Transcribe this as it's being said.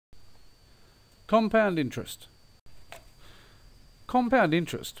Compound interest. Compound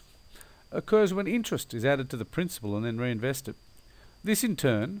interest occurs when interest is added to the principal and then reinvested. This in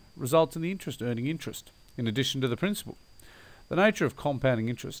turn results in the interest earning interest, in addition to the principal. The nature of compounding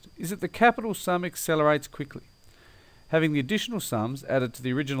interest is that the capital sum accelerates quickly, having the additional sums added to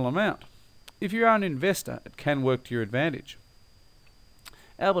the original amount. If you are an investor, it can work to your advantage.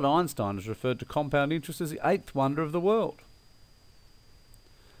 Albert Einstein has referred to compound interest as the eighth wonder of the world.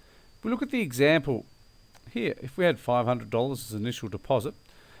 If we look at the example here, if we had $500 as initial deposit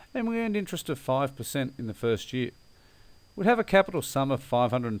and we earned interest of 5% in the first year, we'd have a capital sum of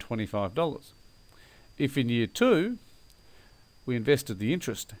 $525. If in year 2 we invested the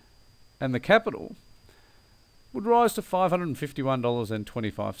interest and the capital would rise to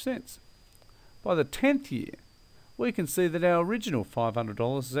 $551.25. By the 10th year, we can see that our original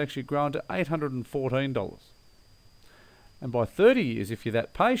 $500 has actually grown to $814. And by 30 years, if you're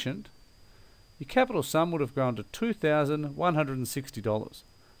that patient, your capital sum would have grown to $2,160.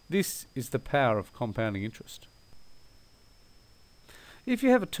 This is the power of compounding interest. If you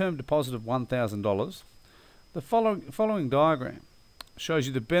have a term deposit of $1,000, the following diagram shows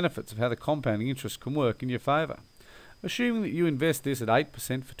you the benefits of how the compounding interest can work in your favour. Assuming that you invest this at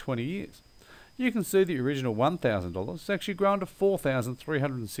 8% for 20 years, you can see the original $1,000 has actually grown to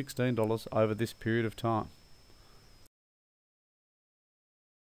 $4,316 over this period of time.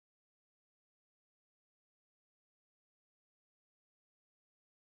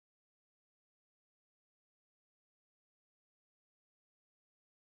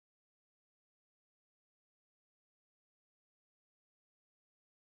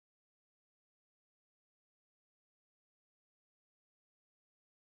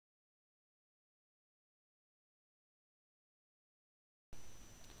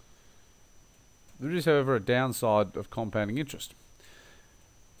 There is, however, a downside of compounding interest,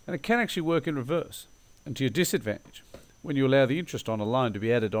 and it can actually work in reverse and to your disadvantage when you allow the interest on a loan to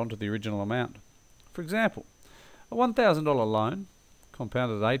be added onto the original amount. For example, a $1,000 loan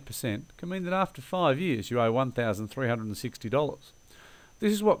compounded at 8% can mean that after 5 years you owe $1,360.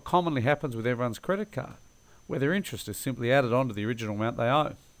 This is what commonly happens with everyone's credit card, where their interest is simply added onto the original amount they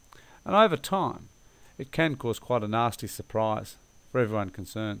owe. And over time, it can cause quite a nasty surprise for everyone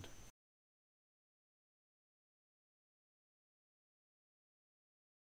concerned.